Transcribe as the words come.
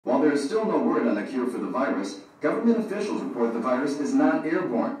While there is still no word on a cure for the virus, government officials report the virus is not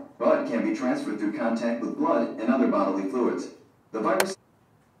airborne, but can be transferred through contact with blood and other bodily fluids. The virus...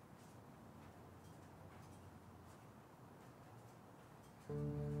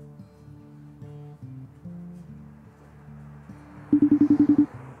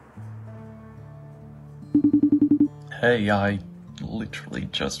 Hey, I literally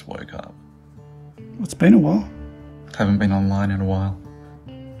just woke up. It's been a while. Haven't been online in a while.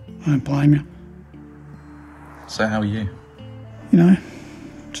 I don't blame you. So how are you? You know,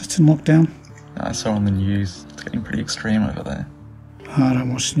 just in lockdown. I saw on the news, it's getting pretty extreme over there. I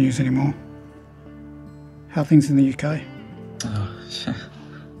don't watch the news anymore. How are things in the UK? Oh, yeah.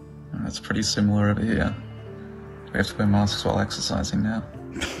 It's pretty similar over here. We have to wear masks while exercising now.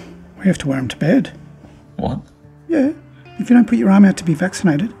 We have to wear them to bed. What? Yeah, if you don't put your arm out to be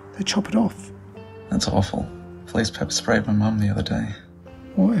vaccinated, they chop it off. That's awful. Police pepper sprayed my mum the other day.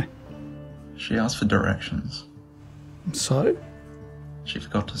 Why? She asked for directions. So? She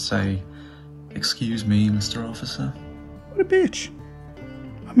forgot to say, "Excuse me, Mr. Officer." What a bitch.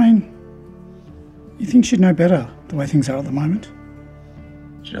 I mean, you think she'd know better the way things are at the moment?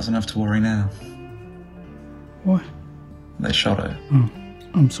 She doesn't have to worry now. Why? They shot her. Oh,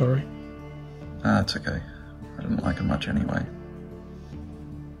 I'm sorry. It's okay. I didn't like her much anyway.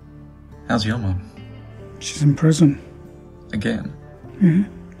 How's your mum? She's in prison. Again? Yeah,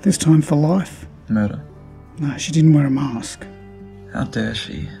 this time for life. Murder? No, she didn't wear a mask. How dare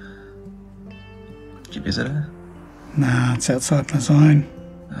she? Did you visit her? Nah, it's outside my zone.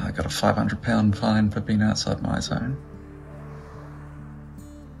 I got a £500 fine for being outside my zone.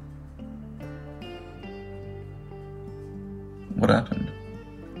 What happened?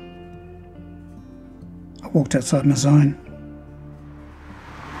 I walked outside my zone.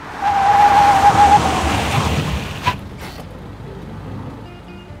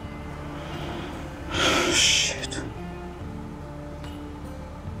 Shit.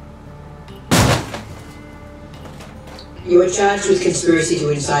 You are charged with conspiracy to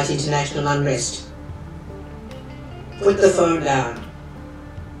incite international unrest. Put the phone down.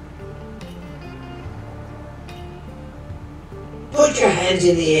 Put your hands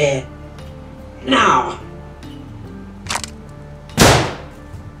in the air. Now!